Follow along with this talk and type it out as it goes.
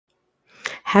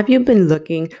Have you been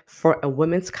looking for a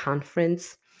women's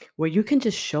conference where you can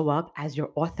just show up as your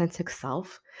authentic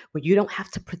self, where you don't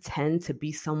have to pretend to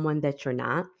be someone that you're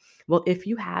not? Well, if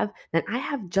you have, then I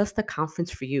have just a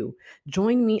conference for you.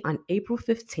 Join me on April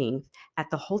 15th at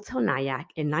the Hotel Nyack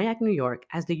in Nyack, New York,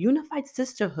 as the Unified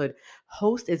Sisterhood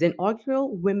hosts its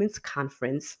inaugural women's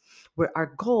conference, where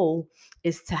our goal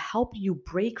is to help you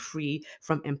break free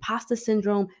from imposter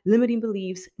syndrome, limiting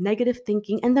beliefs, negative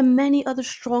thinking, and the many other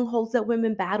strongholds that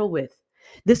women battle with.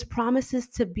 This promises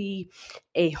to be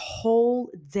a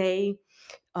whole day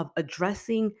of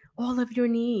addressing all of your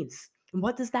needs. And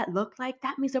what does that look like?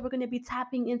 That means that we're going to be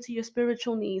tapping into your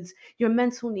spiritual needs, your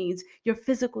mental needs, your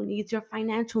physical needs, your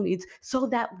financial needs, so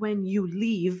that when you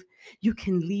leave, you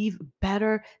can leave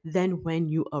better than when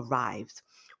you arrived.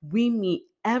 We meet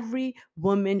every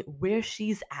woman where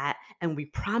she's at, and we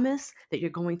promise that you're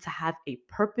going to have a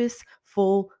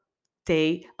purposeful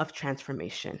day of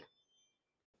transformation.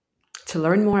 To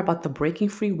learn more about the Breaking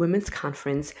Free Women's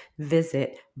Conference,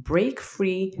 visit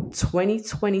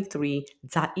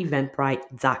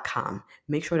breakfree2023.eventbrite.com.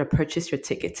 Make sure to purchase your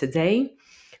ticket today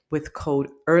with code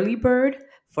EARLYBIRD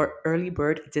for early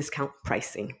bird discount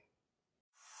pricing.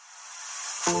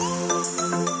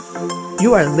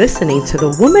 You are listening to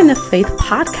the Woman of Faith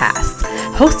podcast,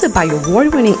 hosted by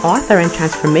award-winning author and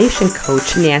transformation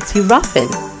coach Nancy Ruffin.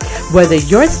 Whether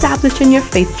you're established in your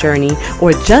faith journey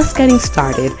or just getting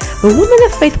started, the Woman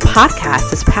of Faith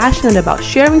podcast is passionate about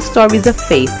sharing stories of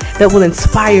faith that will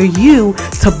inspire you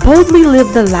to boldly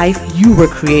live the life you were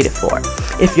created for.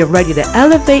 If you're ready to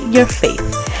elevate your faith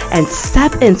and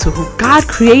step into who God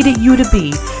created you to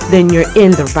be, then you're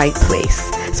in the right place.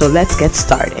 So let's get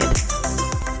started.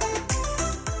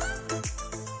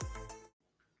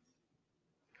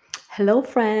 Hello,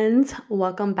 friends.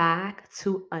 Welcome back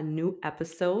to a new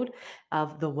episode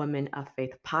of the Women of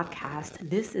Faith podcast.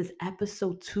 This is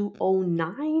episode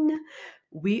 209.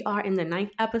 We are in the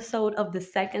 9th episode of the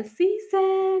second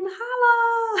season.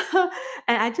 Holla!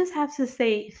 And I just have to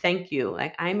say thank you.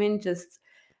 I'm in just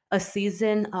a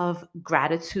season of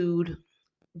gratitude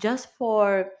just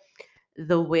for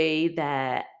the way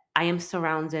that I am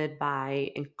surrounded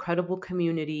by incredible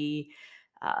community,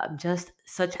 just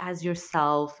such as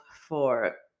yourself,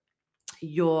 for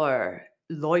your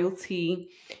loyalty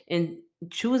in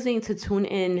choosing to tune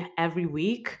in every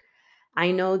week.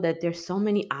 I know that there's so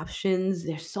many options,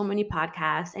 there's so many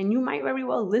podcasts, and you might very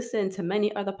well listen to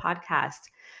many other podcasts.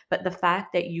 But the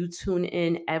fact that you tune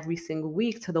in every single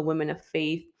week to the Women of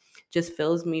Faith just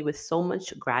fills me with so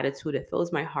much gratitude. It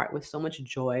fills my heart with so much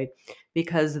joy,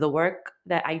 because the work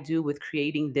that I do with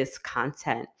creating this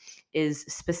content is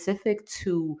specific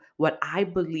to what I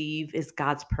believe is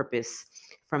God's purpose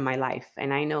for my life.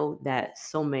 And I know that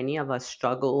so many of us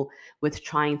struggle with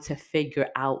trying to figure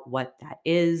out what that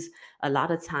is. A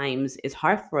lot of times it's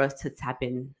hard for us to tap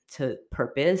into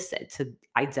purpose, to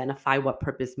identify what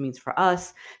purpose means for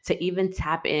us, to even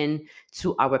tap in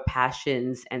to our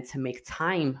passions and to make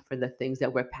time for the things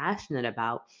that we're passionate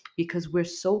about, because we're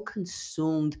so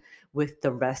consumed with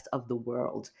the rest of the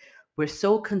world. We're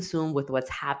so consumed with what's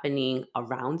happening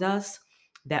around us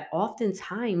that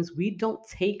oftentimes we don't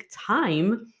take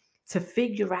time to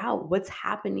figure out what's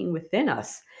happening within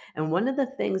us. And one of the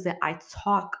things that I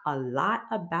talk a lot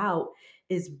about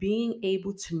is being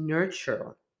able to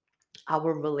nurture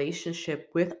our relationship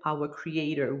with our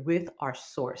creator, with our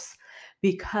source,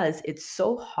 because it's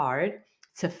so hard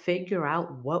to figure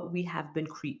out what we have been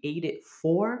created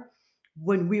for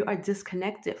when we are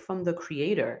disconnected from the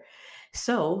creator.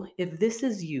 So, if this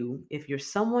is you, if you're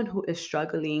someone who is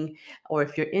struggling, or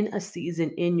if you're in a season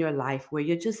in your life where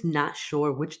you're just not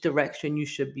sure which direction you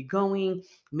should be going,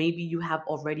 maybe you have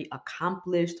already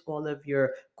accomplished all of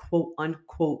your quote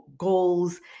unquote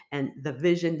goals and the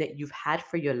vision that you've had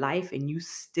for your life, and you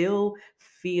still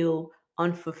feel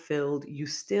unfulfilled, you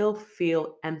still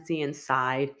feel empty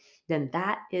inside, then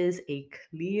that is a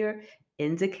clear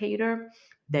indicator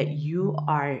that you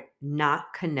are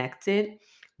not connected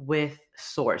with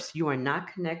source. You are not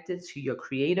connected to your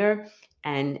creator.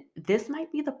 And this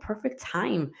might be the perfect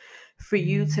time for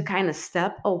you to kind of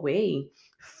step away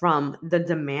from the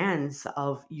demands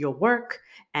of your work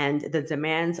and the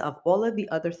demands of all of the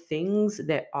other things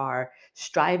that are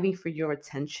striving for your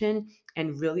attention,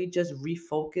 and really just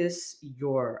refocus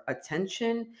your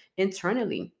attention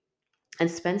internally and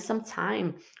spend some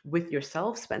time with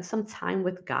yourself, spend some time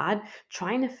with God,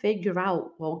 trying to figure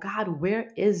out, well, God, where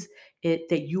is it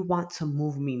that you want to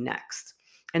move me next?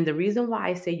 And the reason why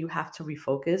I say you have to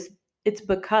refocus, it's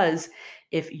because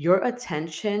if your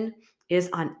attention is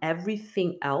on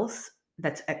everything else,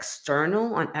 that's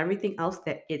external, on everything else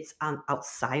that it's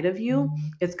outside of you,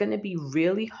 it's going to be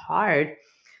really hard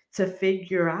to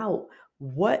figure out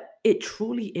what it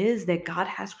truly is that God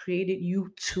has created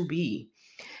you to be.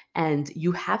 And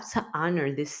you have to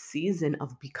honor this season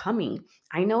of becoming.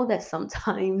 I know that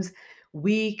sometimes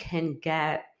we can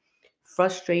get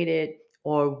frustrated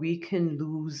or we can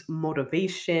lose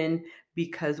motivation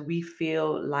because we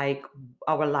feel like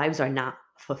our lives are not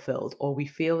fulfilled, or we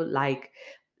feel like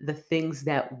the things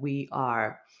that we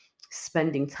are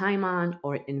spending time on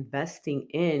or investing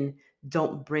in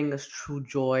don't bring us true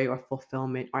joy or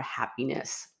fulfillment or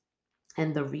happiness.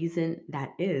 And the reason that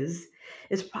is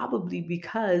probably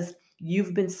because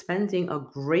you've been spending a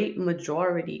great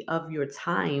majority of your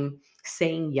time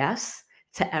saying yes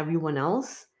to everyone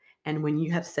else. And when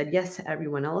you have said yes to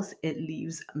everyone else, it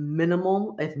leaves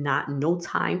minimal, if not no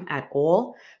time at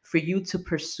all, for you to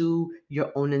pursue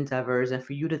your own endeavors and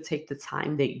for you to take the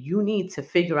time that you need to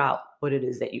figure out what it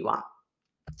is that you want.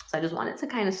 So I just wanted to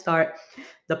kind of start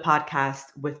the podcast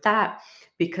with that,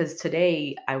 because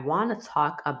today I want to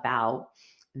talk about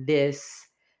this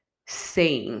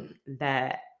saying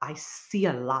that I see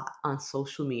a lot on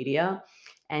social media.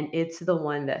 And it's the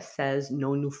one that says,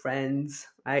 no new friends,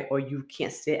 right? Or you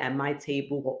can't sit at my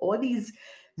table, or all these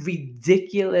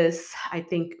ridiculous, I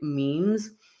think,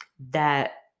 memes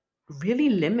that really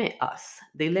limit us.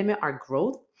 They limit our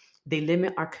growth, they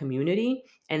limit our community,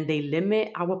 and they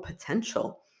limit our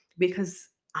potential. Because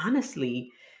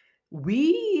honestly,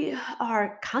 we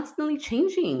are constantly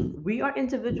changing. We are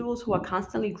individuals who are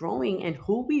constantly growing, and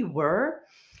who we were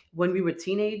when we were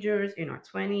teenagers, in our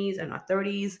 20s and our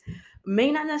 30s,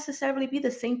 may not necessarily be the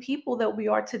same people that we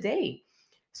are today.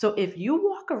 So if you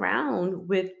walk around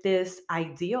with this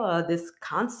idea, this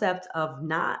concept of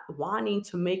not wanting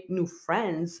to make new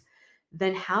friends,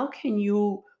 then how can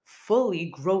you fully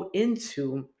grow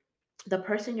into the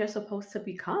person you're supposed to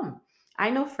become? I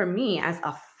know for me, as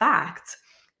a fact,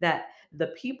 that the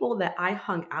people that I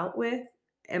hung out with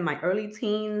in my early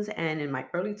teens and in my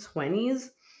early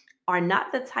 20s are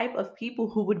not the type of people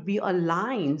who would be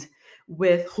aligned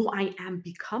with who I am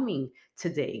becoming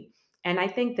today. And I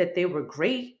think that they were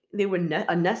great. They were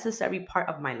a necessary part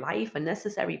of my life, a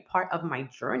necessary part of my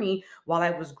journey while I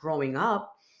was growing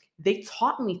up. They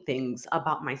taught me things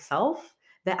about myself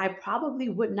that I probably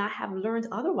would not have learned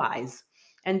otherwise.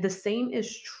 And the same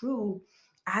is true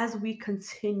as we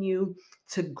continue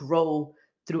to grow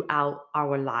throughout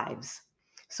our lives.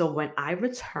 So, when I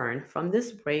return from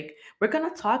this break, we're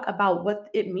going to talk about what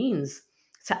it means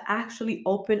to actually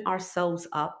open ourselves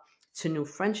up to new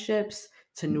friendships,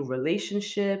 to new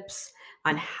relationships,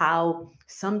 and how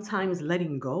sometimes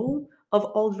letting go of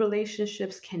old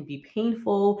relationships can be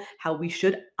painful, how we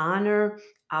should honor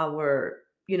our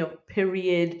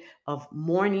period of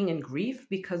mourning and grief,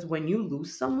 because when you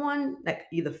lose someone, like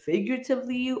either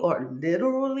figuratively or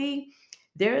literally,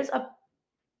 there's a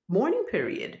mourning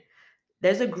period,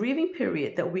 there's a grieving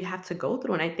period that we have to go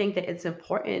through. And I think that it's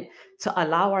important to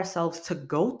allow ourselves to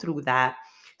go through that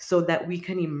so that we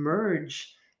can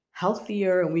emerge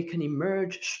healthier and we can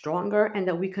emerge stronger, and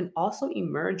that we can also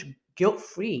emerge guilt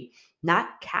free,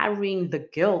 not carrying the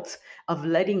guilt of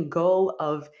letting go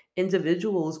of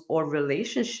individuals or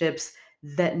relationships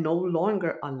that no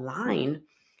longer align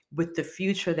with the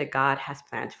future that God has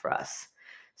planned for us.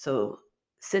 So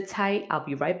sit tight. I'll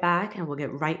be right back and we'll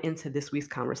get right into this week's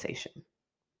conversation.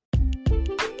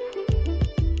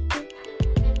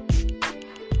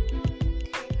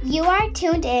 You are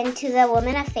tuned in to the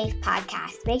Women of Faith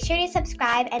podcast. Make sure to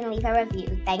subscribe and leave a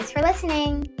review. Thanks for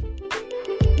listening.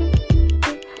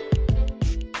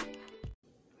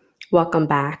 Welcome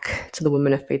back to the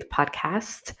Women of Faith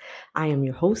podcast. I am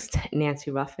your host,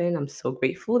 Nancy Ruffin. I'm so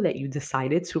grateful that you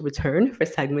decided to return for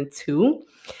segment 2.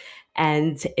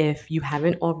 And if you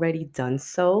haven't already done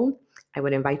so, I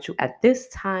would invite you at this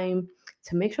time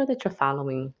to make sure that you're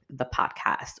following the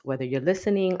podcast, whether you're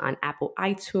listening on Apple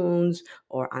iTunes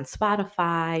or on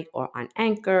Spotify or on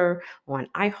Anchor or on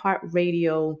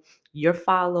iHeartRadio. You're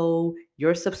follow,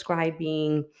 you're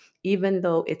subscribing, even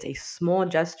though it's a small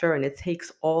gesture and it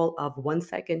takes all of 1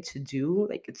 second to do.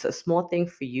 Like, it's a small thing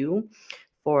for you.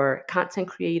 For content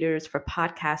creators, for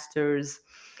podcasters,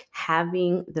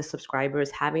 having the subscribers,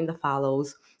 having the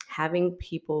follows, having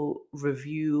people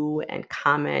review and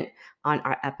comment on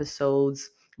our episodes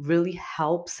really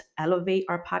helps elevate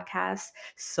our podcast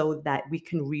so that we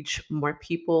can reach more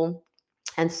people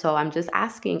And so I'm just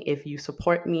asking, if you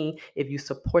support me, if you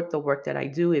support the work that I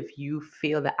do, if you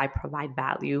feel that I provide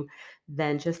value,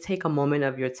 then just take a moment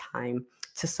of your time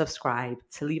to subscribe,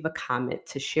 to leave a comment,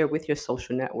 to share with your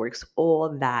social networks,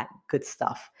 all that good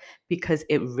stuff, because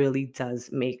it really does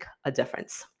make a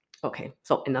difference. Okay,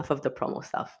 so enough of the promo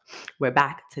stuff. We're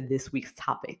back to this week's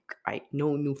topic, right?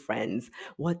 No new friends.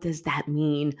 What does that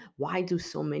mean? Why do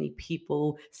so many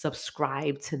people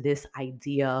subscribe to this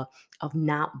idea of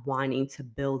not wanting to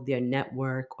build their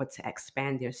network or to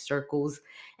expand their circles?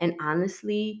 And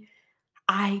honestly,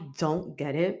 I don't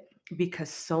get it, because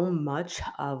so much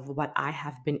of what I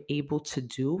have been able to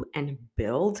do and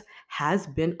build has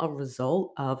been a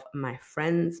result of my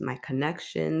friends, my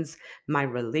connections, my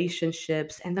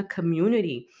relationships, and the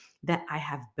community that I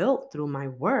have built through my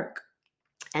work.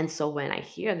 And so when I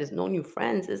hear there's no new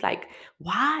friends, it's like,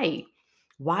 why?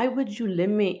 Why would you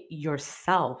limit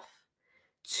yourself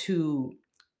to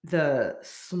the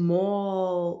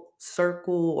small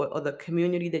circle, or the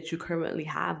community that you currently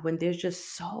have, when there's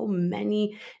just so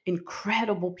many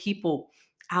incredible people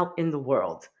out in the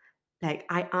world? Like,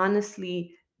 I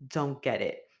honestly don't get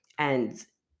it. And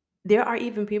there are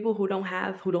even people who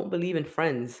don't believe in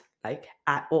friends, like,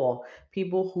 at all.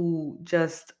 People who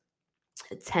just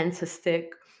tend to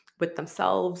stick with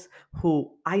themselves,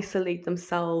 who isolate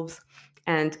themselves.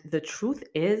 And the truth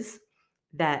is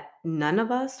that none of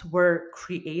us were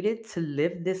created to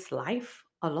live this life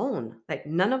alone. Like,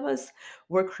 none of us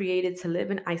were created to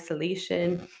live in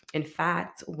isolation. In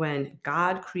fact, when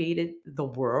God created the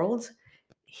world,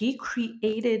 he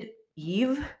created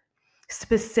Eve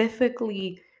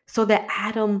specifically so that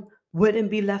Adam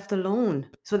wouldn't be left alone,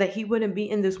 so that he wouldn't be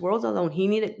in this world alone.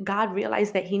 God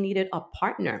realized that he needed a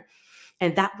partner.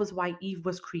 And that was why Eve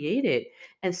was created.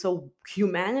 And so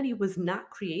humanity was not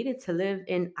created to live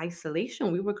in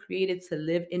isolation. We were created to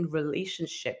live in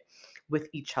relationship with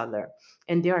each other.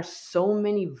 And there are so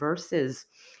many verses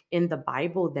in the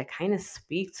Bible that kind of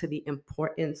speak to the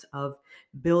importance of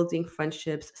building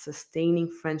friendships, sustaining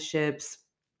friendships.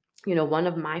 One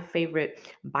of my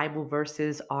favorite Bible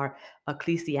verses are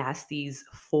Ecclesiastes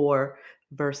 4,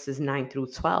 verses 9 through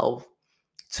 12.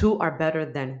 Two are better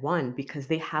than one, because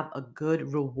they have a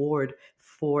good reward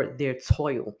for their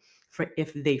toil. For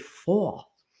if they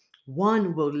fall,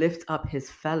 one will lift up his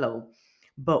fellow.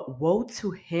 But woe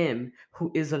to him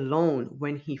who is alone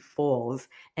when he falls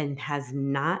and has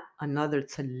not another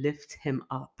to lift him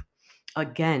up.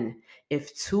 Again,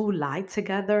 if two lie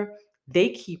together, they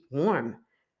keep warm.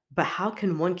 But how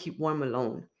can one keep warm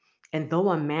alone? And though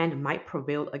a man might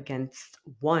prevail against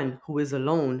one who is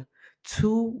alone,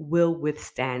 two will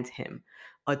withstand him.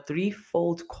 A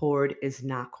threefold cord is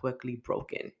not quickly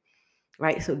broken.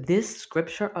 Right? So this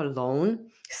scripture alone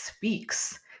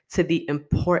speaks to the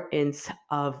importance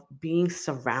of being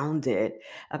surrounded,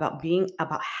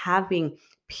 about having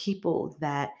people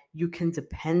that you can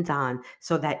depend on,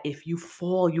 so that if you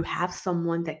fall, you have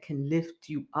someone that can lift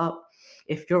you up.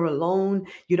 If you're alone,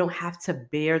 you don't have to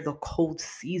bear the cold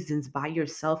seasons by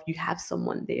yourself. You have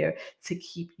someone there to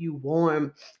keep you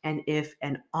warm. And if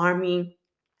an army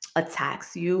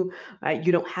attacks you, right,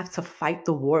 you don't have to fight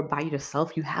the war by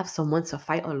yourself. You have someone to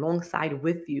fight alongside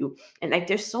with you. And like,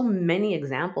 there's so many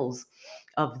examples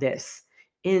of this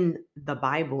in the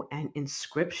Bible and in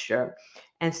scripture.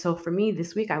 And so for me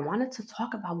this week, I wanted to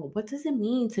talk about, well, what does it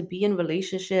mean to be in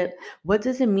relationship? What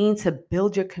does it mean to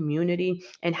build your community?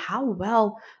 And how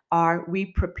well are we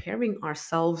preparing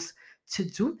ourselves to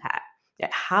do that?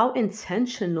 How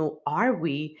intentional are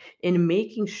we in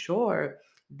making sure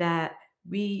that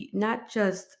we not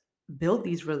just build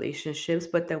these relationships,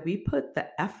 but that we put the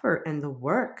effort and the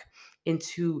work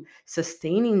into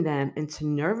sustaining them, into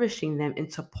nourishing them,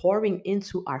 into pouring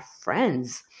into our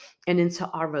friends and into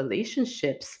our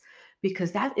relationships?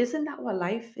 Because that isn't that what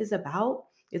life is about?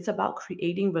 It's about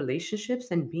creating relationships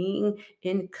and being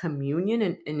in communion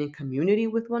and in community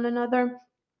with one another.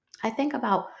 I think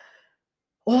about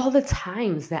all the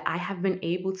times that I have been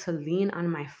able to lean on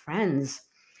my friends,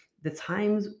 the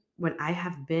times when I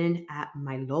have been at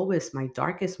my lowest, my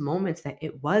darkest moments, that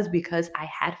it was because I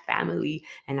had family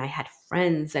and I had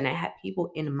friends and I had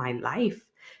people in my life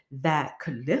that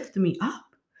could lift me up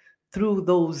through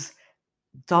those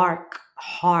dark,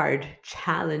 hard,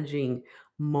 challenging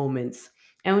moments.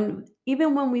 And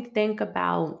even when we think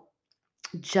about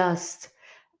just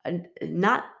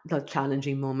not the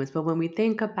challenging moments, but when we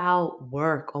think about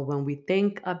work, or when we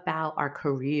think about our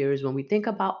careers, when we think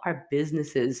about our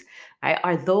businesses, right,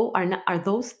 are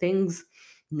those things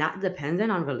not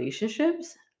dependent on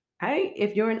relationships? Right?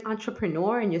 If you're an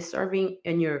entrepreneur and you're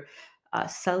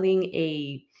selling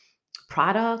a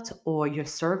product or you're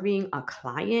serving a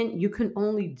client, you can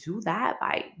only do that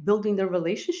by building the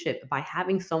relationship, by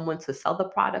having someone to sell the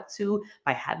product to,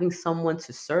 by having someone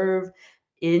to serve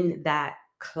in that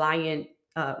client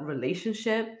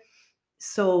relationship.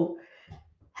 So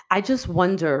I just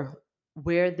wonder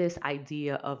where this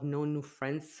idea of no new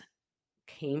friends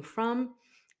came from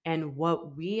and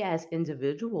what we as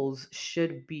individuals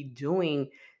should be doing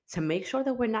to make sure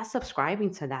that we're not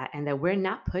subscribing to that and that we're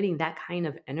not putting that kind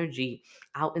of energy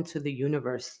out into the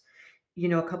universe. You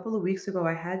know, a couple of weeks ago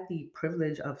I had the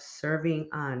privilege of serving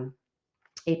on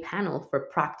a panel for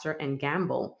Procter and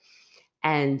Gamble,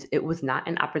 and it was not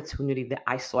an opportunity that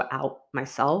I sought out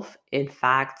myself. In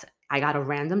fact, I got a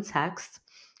random text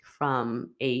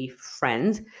from a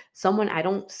friend, someone I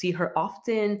don't see her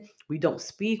often. We don't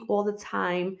speak all the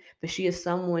time, but she is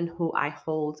someone who I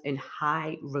hold in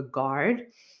high regard.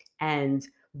 And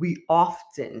we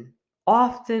often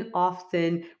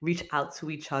reach out to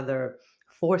each other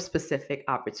for specific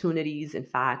opportunities. In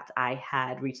fact, I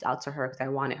had reached out to her because I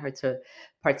wanted her to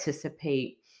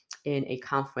participate in a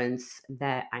conference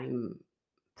that I'm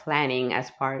planning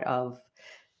as part of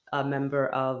a member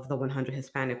of the 100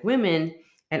 Hispanic Women.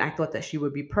 And I thought that she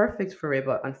would be perfect for it,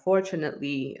 but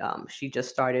unfortunately, she just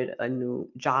started a new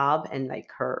job, and like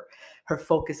her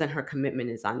focus and her commitment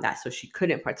is on that, so she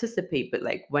couldn't participate. But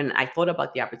like when I thought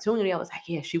about the opportunity, I was like,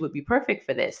 yeah, she would be perfect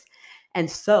for this. And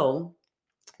so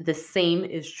the same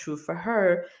is true for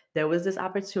her. There was this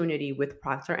opportunity with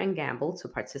Procter and Gamble to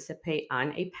participate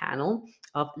on a panel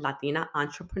of Latina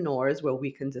entrepreneurs where we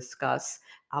can discuss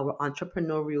our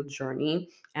entrepreneurial journey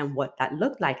and what that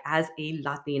looked like as a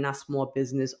Latina small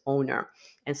business owner.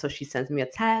 And so she sends me a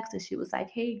text and she was like,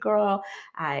 "Hey girl,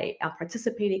 I am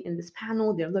participating in this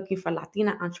panel. They're looking for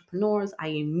Latina entrepreneurs. I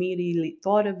immediately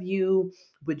thought of you.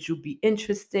 Would you be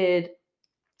interested?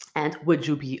 And would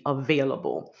you be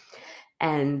available?"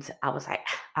 And I was like,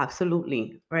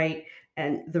 absolutely, right?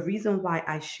 And the reason why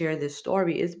I share this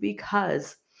story is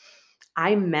because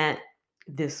I met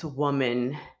this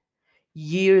woman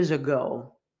years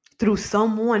ago through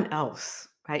someone else,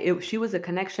 right? She was a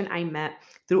connection I met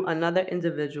through another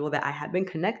individual that I had been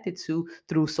connected to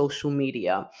through social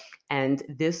media. And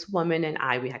this woman and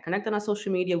I, we had connected on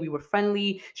social media. We were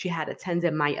friendly. She had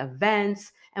attended my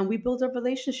events and we built a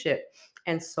relationship.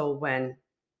 And so when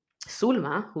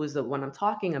Sulma, who is the one I'm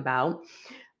talking about,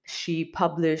 she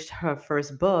published her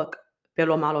first book,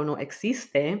 Pelo Malo No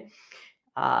Existe.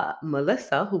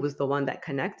 Melissa, who was the one that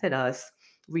connected us,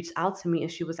 reached out to me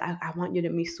and she was, I want you to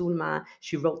meet Sulma.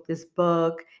 She wrote this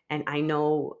book, and I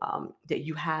know that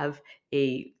you have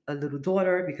a little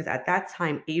daughter, because at that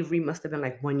time, Avery must have been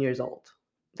like 1 year old.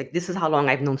 Like, this is how long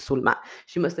I've known Sulma.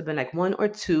 She must have been like 1 or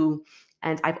 2.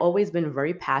 And I've always been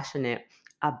very passionate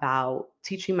about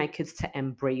teaching my kids to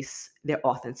embrace their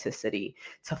authenticity,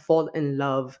 to fall in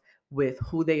love with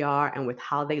who they are and with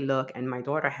how they look. And my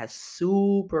daughter has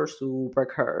super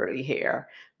curly hair,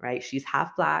 right? She's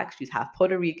half Black, she's half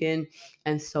Puerto Rican.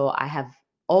 And so I have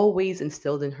always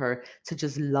instilled in her to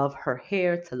just love her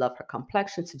hair, to love her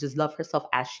complexion, to just love herself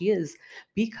as she is,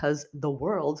 because the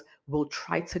world will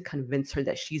try to convince her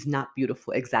that she's not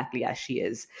beautiful exactly as she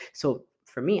is. So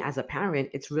for me as a parent,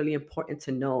 it's really important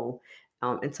to know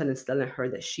and to instill in her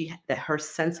that her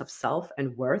sense of self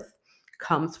and worth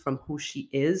comes from who she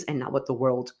is and not what the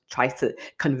world tries to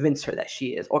convince her that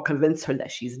she is or convince her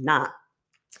that she's not.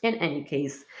 In any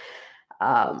case,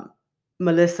 um,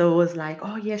 Melissa was like,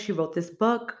 "Oh yeah, she wrote this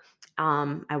book.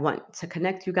 I want to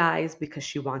connect you guys because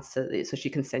she wants to, so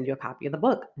she can send you a copy of the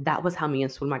book." That was how me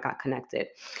and Sulma got connected,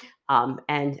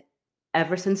 and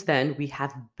ever since then we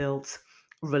have built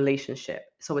relationship.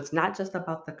 So it's not just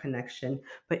about the connection,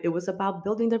 but it was about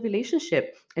building the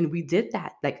relationship, and we did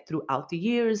that like throughout the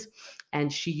years.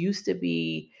 And she used to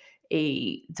be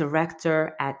a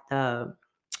director at the,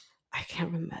 I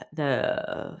can't remember,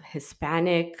 the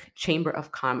Hispanic Chamber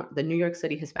of Commerce, the New York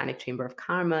City Hispanic Chamber of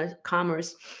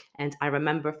Commerce. And I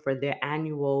remember for their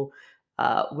annual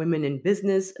Women in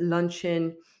Business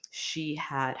luncheon, she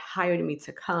had hired me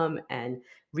to come and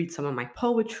read some of my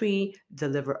poetry,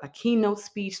 deliver a keynote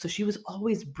speech. So she was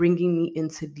always bringing me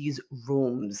into these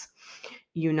rooms,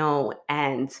 you know.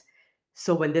 And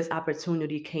so when this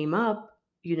opportunity came up,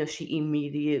 you know, she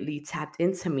immediately tapped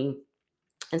into me.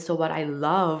 And so what I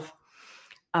love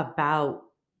about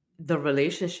the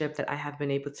relationship that I have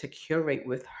been able to curate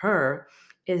with her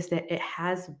is that it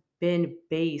has been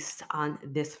based on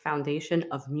this foundation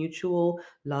of mutual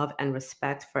love and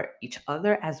respect for each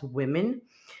other as women,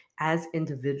 as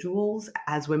individuals,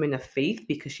 as women of faith,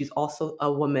 because she's also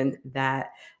a woman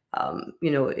that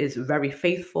is very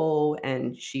faithful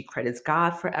and she credits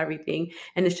God for everything.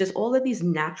 And it's just all of these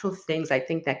natural things I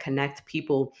think that connect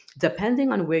people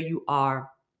depending on where you are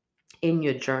in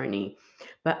your journey.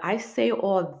 But I say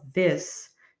all this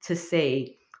to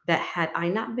say that had I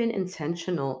not been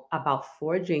intentional about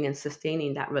forging and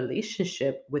sustaining that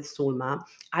relationship with Sulma,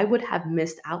 I would have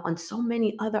missed out on so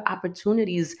many other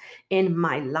opportunities in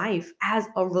my life as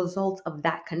a result of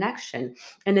that connection.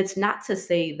 And it's not to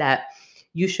say that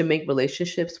you should make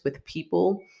relationships with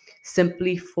people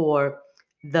simply for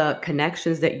the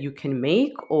connections that you can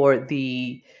make or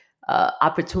the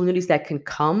opportunities that can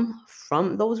come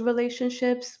from those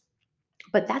relationships.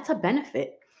 But that's a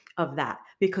benefit of that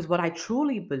because what I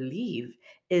truly believe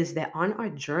is that on our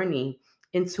journey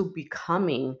into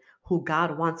becoming who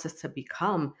God wants us to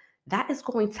become, that is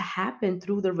going to happen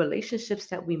through the relationships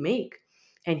that we make.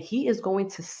 And He is going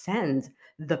to send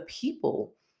the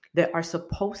people that are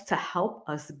supposed to help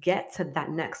us get to that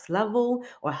next level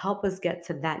or help us get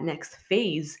to that next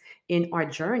phase in our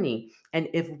journey. And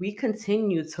if we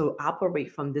continue to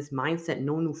operate from this mindset,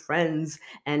 no new friends,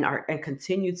 and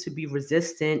continue to be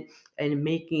resistant and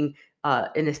making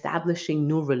and establishing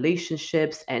new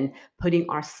relationships and putting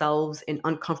ourselves in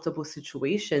uncomfortable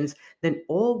situations, then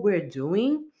all we're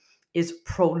doing is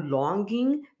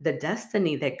prolonging the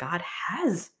destiny that God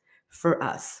has for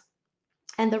us.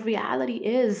 And the reality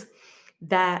is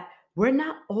that we're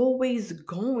not always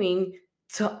going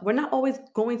to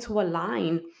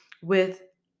align with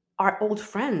our old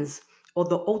friends or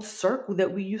the old circle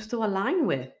that we used to align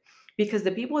with. Because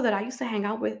the people that I used to hang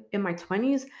out with in my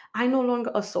 20s, I no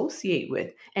longer associate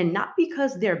with. And not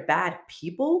because they're bad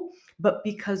people, but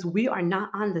because we are not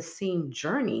on the same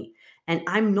journey. And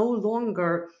I'm no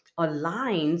longer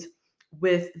aligned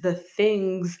with the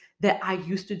things that I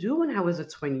used to do when I was a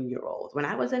 20-year-old. When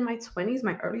I was in my 20s,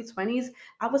 my early 20s,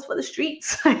 I was for the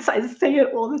streets. I say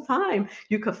it all the time.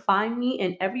 You could find me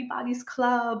in everybody's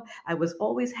club. I was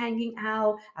always hanging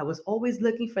out. I was always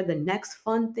looking for the next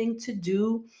fun thing to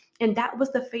do. And that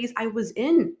was the phase I was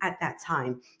in at that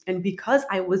time. And because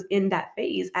I was in that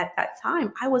phase at that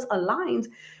time, I was aligned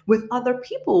with other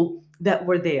people that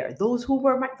were there. Those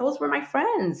were my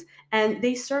friends, and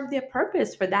they served their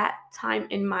purpose for that time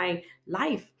in my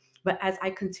life. But as I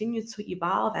continue to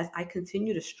evolve, as I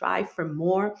continue to strive for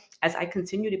more, as I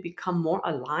continue to become more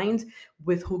aligned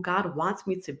with who God wants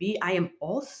me to be, I am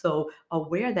also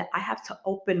aware that I have to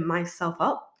open myself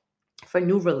up for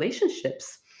new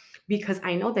relationships because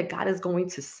I know that God is going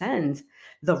to send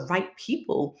the right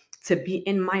people to be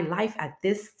in my life at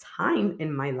this time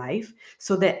in my life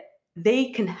so that they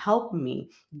can help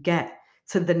me get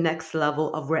to the next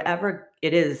level of wherever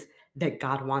it is that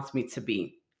God wants me to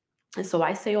be. And so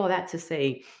I say all that to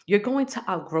say you're going to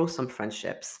outgrow some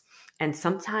friendships. And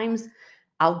sometimes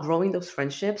outgrowing those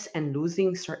friendships and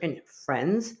losing certain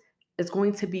friends is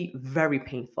going to be very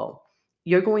painful.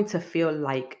 You're going to feel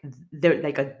like they're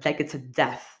like it's a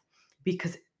death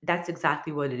because that's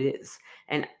exactly what it is.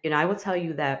 And I will tell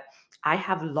you that I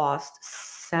have lost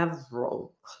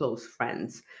several close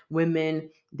friends, women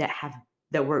that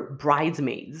were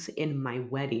bridesmaids in my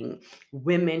wedding,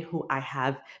 women who I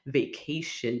have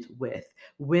vacationed with,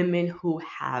 women who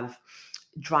have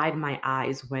dried my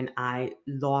eyes when I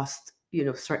lost,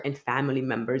 certain family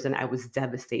members and I was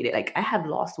devastated. Like I have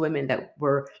lost women that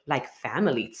were like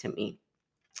family to me.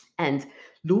 And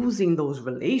losing those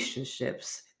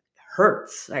relationships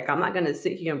hurts. Like I'm not going to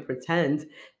sit here and pretend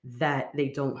that they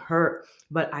don't hurt,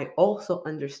 but I also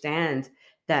understand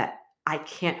that I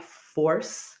can't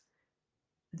force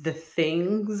the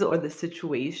things or the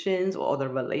situations or the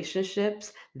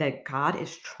relationships that God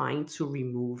is trying to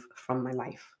remove from my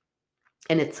life.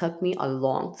 And it took me a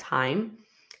long time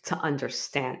to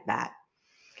understand that.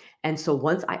 And so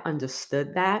once I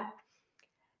understood that,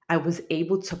 I was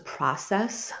able to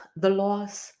process the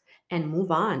loss and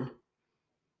move on.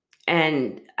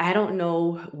 And I don't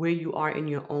know where you are in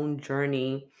your own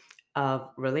journey of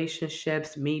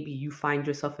relationships. Maybe you find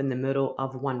yourself in the middle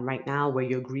of one right now where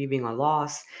you're grieving a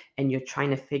loss and you're trying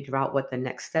to figure out what the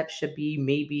next step should be.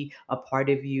 Maybe a part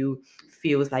of you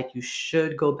feels like you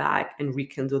should go back and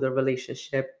rekindle the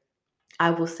relationship. I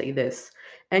will say this: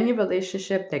 any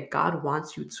relationship that God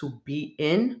wants you to be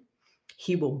in,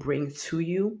 He will bring to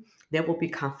you. There will be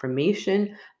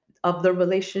confirmation of the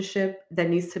relationship that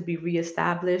needs to be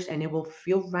reestablished, and it will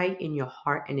feel right in your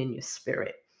heart and in your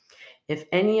spirit. If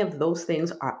any of those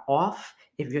things are off,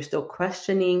 if you're still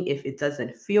questioning, if it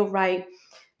doesn't feel right,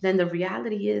 then the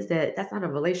reality is that that's not a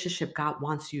relationship God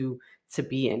wants you to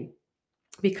be in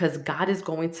because God is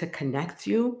going to connect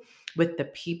you with the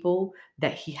people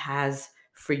that He has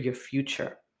for your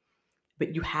future.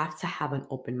 But you have to have an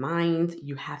open mind,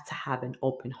 you have to have an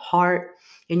open heart,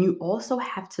 and you also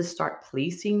have to start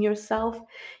placing yourself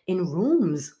in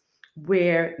rooms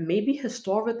where maybe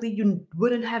historically you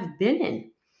wouldn't have been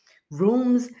in,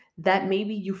 rooms that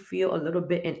maybe you feel a little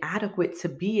bit inadequate to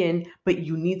be in, but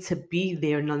you need to be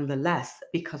there nonetheless.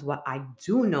 Because what I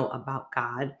do know about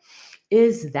God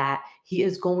is that He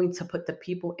is going to put the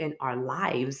people in our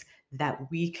lives that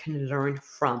we can learn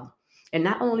from. And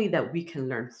not only that we can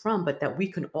learn from, but that we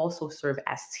can also serve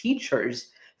as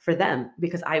teachers for them.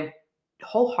 Because I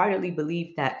wholeheartedly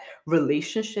believe that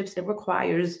relationships, it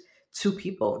requires two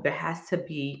people. There has to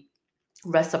be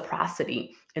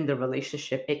reciprocity in the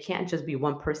relationship. It can't just be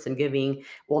one person giving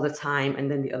all the time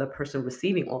and then the other person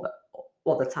receiving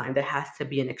all the time. There has to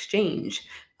be an exchange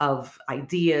of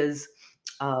ideas,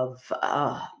 of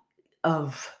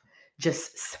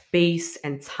just space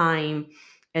and time,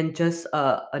 and just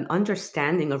an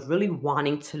understanding of really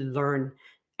wanting to learn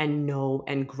and know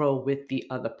and grow with the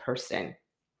other person.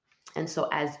 And so,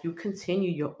 as you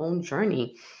continue your own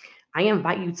journey, I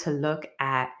invite you to look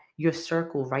at your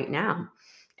circle right now.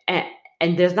 And,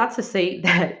 and there's not to say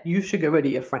that you should get rid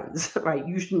of your friends, right?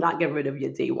 You should not get rid of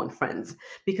your day one friends,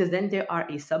 because then there are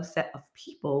a subset of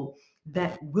people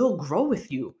that will grow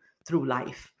with you through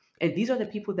life. And these are the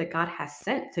people that God has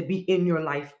sent to be in your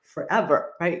life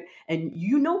forever, right? And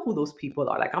you know who those people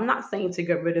are. Like, I'm not saying to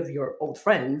get rid of your old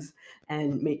friends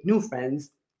and make new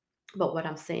friends, but what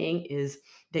I'm saying is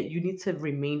that you need to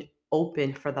remain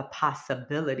open for the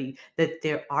possibility that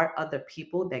there are other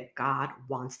people that God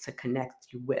wants to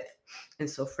connect you with. And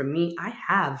so for me, I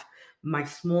have my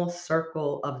small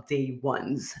circle of day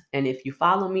ones. And if you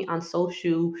follow me on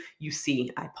social, you see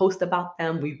I post about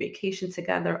them. We vacation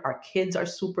together. Our kids are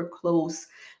super close.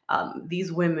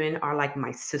 These women are like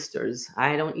my sisters.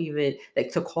 I don't even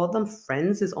like to call them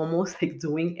friends is almost like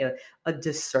doing a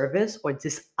disservice or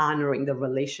dishonoring the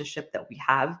relationship that we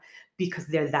have, because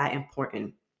they're that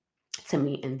important to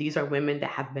me. And these are women that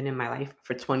have been in my life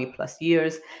for 20 plus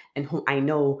years and who I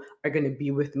know are going to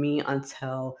be with me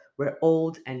until we're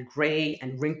old and gray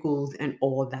and wrinkled and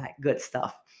all that good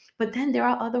stuff. But then there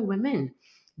are other women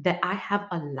that I have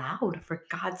allowed for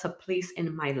God to place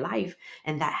in my life.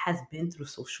 And that has been through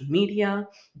social media,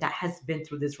 that has been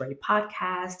through this very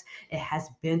podcast, it has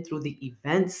been through the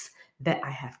events that I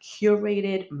have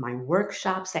curated, my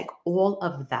workshops, like all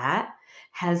of that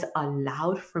has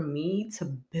allowed for me to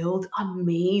build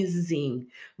amazing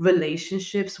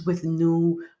relationships with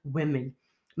new women.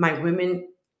 My women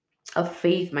of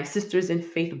faith, my sisters in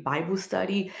faith Bible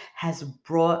study has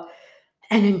brought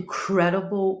an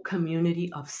incredible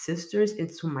community of sisters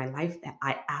into my life that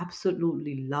I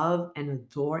absolutely love and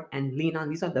adore and lean on.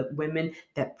 These are the women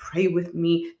that pray with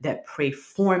me, that pray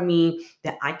for me,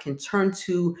 that I can turn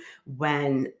to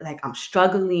when like I'm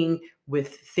struggling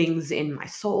with things in my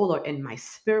soul or in my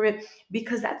spirit,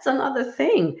 because that's another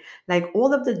thing. Like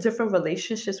all of the different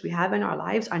relationships we have in our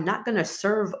lives are not going to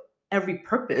serve every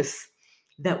purpose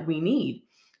that we need.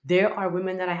 There are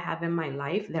women that I have in my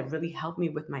life that really help me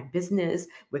with my business,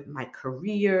 with my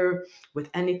career, with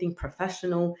anything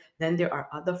professional. Then there are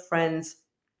other friends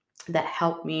that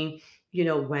help me,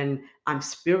 when I'm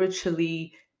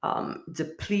spiritually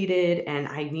depleted and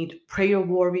I need prayer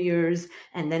warriors.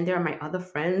 And then there are my other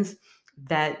friends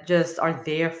that just are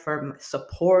there for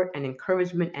support and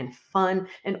encouragement and fun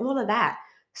and all of that.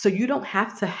 So you don't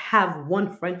have to have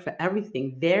one friend for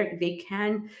everything. They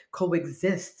can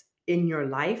coexist in your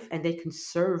life and they can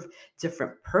serve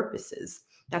different purposes.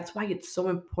 That's why it's so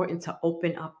important to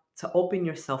open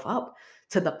yourself up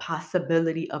to the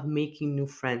possibility of making new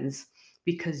friends,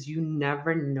 because you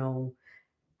never know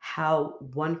how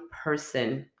one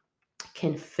person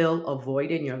can fill a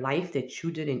void in your life that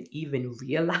you didn't even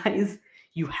realize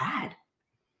you had.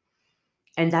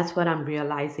 And that's what I'm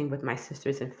realizing with my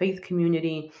sisters in faith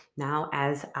community now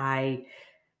as I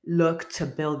look to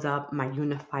build up my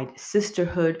unified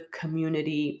sisterhood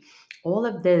community. All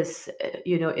of this,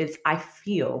 is, I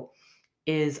feel,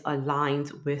 is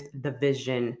aligned with the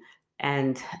vision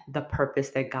and the purpose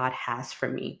that God has for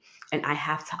me. And I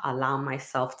have to allow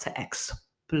myself to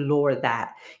explore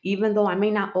that. Even though I may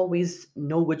not always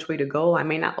know which way to go, I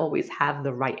may not always have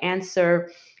the right answer,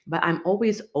 but I'm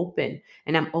always open.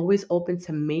 And I'm always open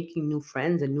to making new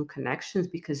friends and new connections,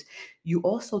 because you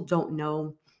also don't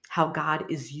know how God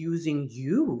is using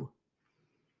you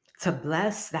to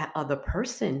bless that other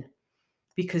person,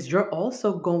 because you're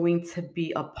also going to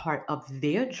be a part of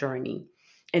their journey.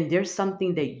 And there's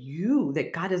something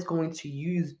that God is going to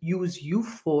use you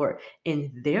for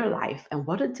in their life. And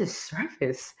what a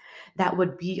disservice that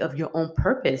would be of your own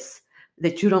purpose,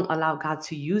 that you don't allow God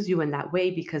to use you in that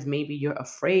way because maybe you're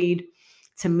afraid,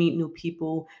 to meet new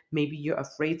people. Maybe you're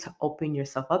afraid to open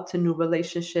yourself up to new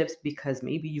relationships because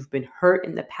maybe you've been hurt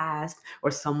in the past,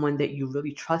 or someone that you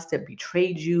really trusted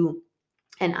betrayed you.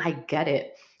 And I get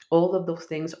it. All of those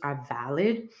things are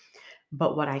valid.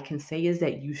 But what I can say is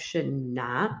that you should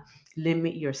not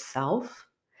limit yourself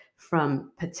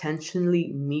from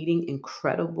potentially meeting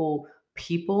incredible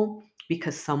people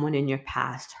because someone in your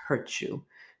past hurt you.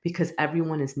 Because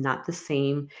everyone is not the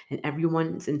same and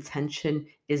everyone's intention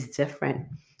is different.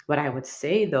 What I would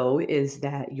say though is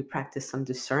that you practice some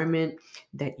discernment,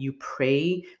 that you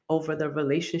pray over the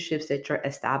relationships that you're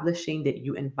establishing, that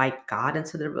you invite God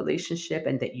into the relationship,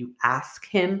 and that you ask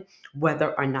Him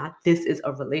whether or not this is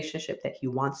a relationship that He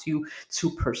wants you to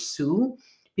pursue,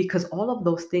 because all of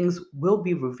those things will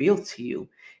be revealed to you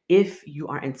if you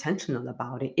are intentional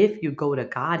about it, if you go to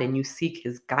God and you seek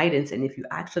His guidance, and if you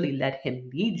actually let Him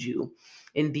lead you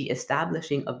in the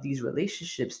establishing of these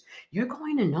relationships. You're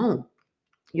going to know.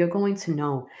 You're going to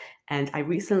know. And I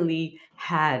recently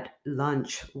had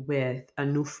lunch with a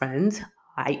new friend.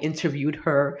 I interviewed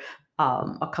her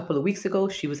a couple of weeks ago.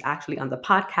 She was actually on the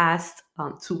podcast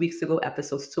 2 weeks ago,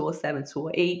 episodes 207,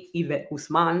 208. Yvette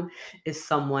Guzman is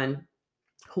someone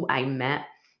who I met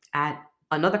at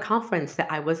another conference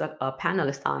that I was a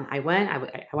panelist on. I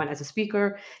went as a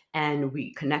speaker, and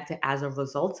we connected as a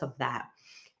result of that.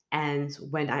 And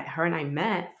when her and I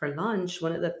met for lunch,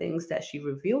 one of the things that she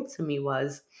revealed to me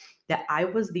was that I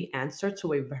was the answer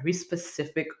to a very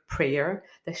specific prayer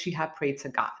that she had prayed to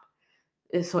God.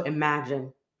 So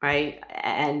imagine, right?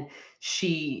 And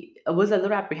she was a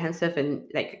little apprehensive and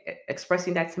like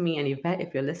expressing that to me. And Yvette,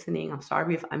 if you're listening, I'm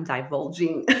sorry if I'm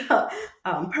divulging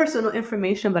personal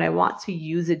information, but I want to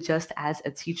use it just as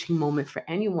a teaching moment for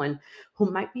anyone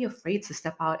who might be afraid to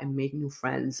step out and make new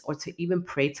friends, or to even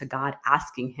pray to God,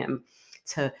 asking Him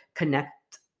to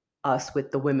connect us with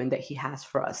the women that He has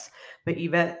for us. But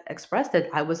Yvette expressed that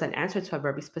I was an answer to a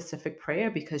very specific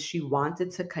prayer because she wanted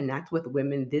to connect with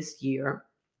women this year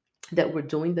that were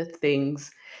doing the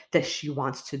things that she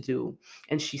wants to do.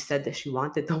 And she said that she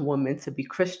wanted the woman to be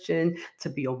Christian, to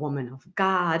be a woman of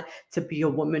God, to be a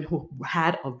woman who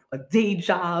had a day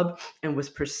job and was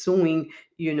pursuing,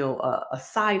 a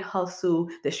side hustle,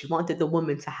 that she wanted the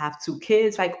woman to have 2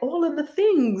 kids, like all of the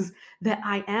things that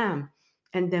I am.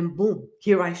 And then boom,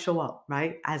 here I show up,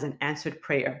 right, as an answered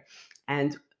prayer.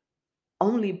 And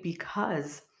only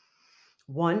because,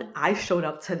 one, I showed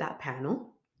up to that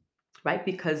panel, right?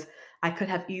 Because I could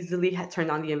have easily had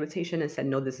turned on the invitation and said,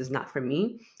 no, this is not for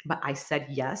me. But I said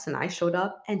yes, and I showed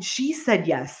up, and she said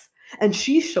yes, and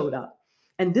she showed up.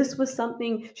 And this was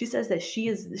something, she says that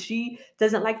she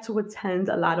doesn't like to attend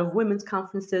a lot of women's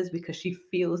conferences because she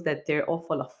feels that they're all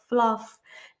full of fluff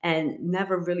and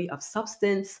never really of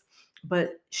substance.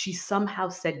 But she somehow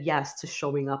said yes to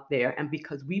showing up there. And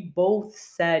because we both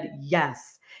said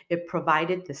yes, it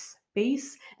provided the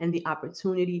space and the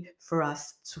opportunity for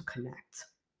us to connect.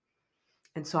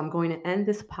 And so I'm going to end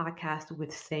this podcast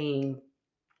with saying,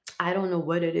 I don't know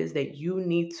what it is that you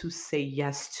need to say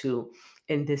yes to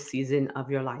in this season of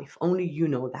your life. Only you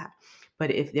know that.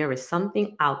 But if there is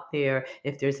something out there,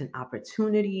 if there's an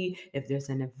opportunity, if there's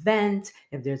an event,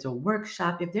 if there's a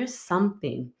workshop, if there's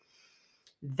something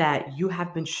that you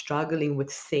have been struggling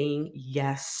with saying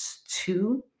yes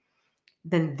to,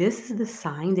 then this is the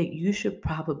sign that you should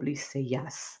probably say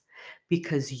yes.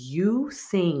 Because you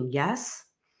saying yes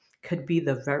could be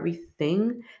the very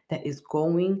thing that is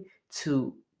going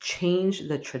to change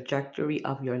the trajectory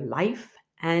of your life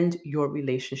and your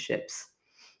relationships.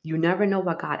 You never know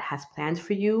what God has planned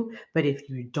for you, but if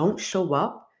you don't show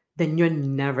up, then you're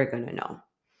never going to know.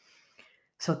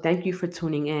 So thank you for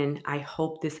tuning in. I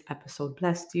hope this episode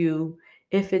blessed you.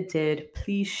 If it did,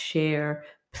 please share.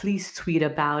 Please tweet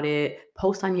about it.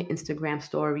 Post on your Instagram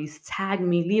stories. Tag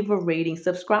me. Leave a rating.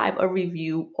 Subscribe, a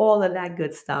review. All of that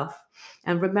good stuff.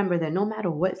 And remember that no matter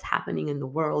what's happening in the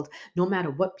world, no matter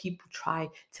what people try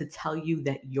to tell you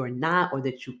that you're not, or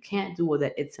that you can't do, or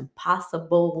that it's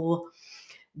impossible,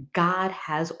 God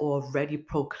has already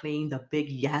proclaimed a big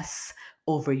yes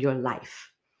over your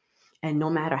life. And no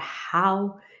matter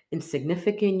how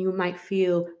insignificant you might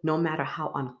feel, no matter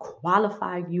how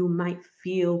unqualified you might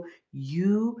feel,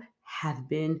 you have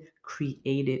been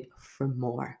created for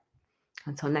more.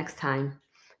 Until next time,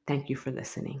 thank you for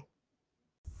listening.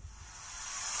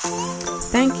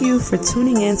 Thank you for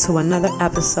tuning in to another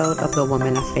episode of the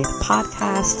Woman of Faith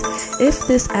podcast. If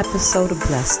this episode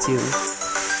blessed you,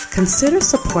 consider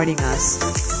supporting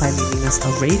us by leaving us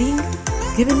a rating,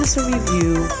 giving us a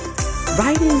review,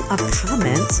 writing a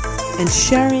comment, and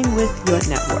sharing with your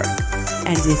network.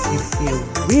 And if you feel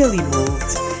really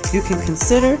moved, you can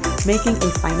consider making a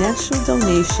financial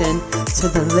donation to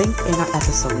the link in our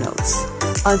episode notes.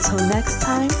 Until next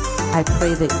time, I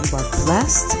pray that you are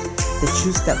blessed, that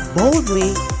you step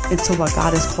boldly into what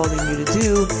God is calling you to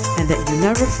do, and that you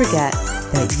never forget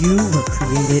that you were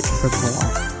created for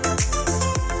more.